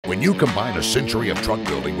When you combine a century of truck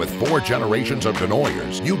building with 4 generations of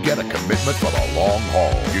DeNooyers, you get a commitment for the long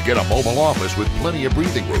haul. You get a mobile office with plenty of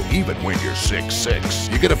breathing room, even when you're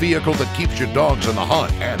 6'6". You get a vehicle that keeps your dogs in the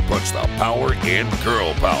hunt and puts the power in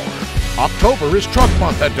girl power. October is Truck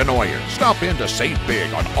Month at DeNooyer. Stop in to save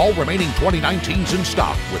big on all remaining 2019s in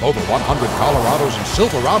stock. With over 100 Colorados and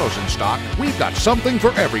Silverados in stock, we've got something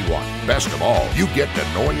for everyone. Best of all, you get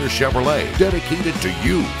DeNooyer Chevrolet, dedicated to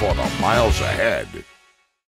you for the miles ahead.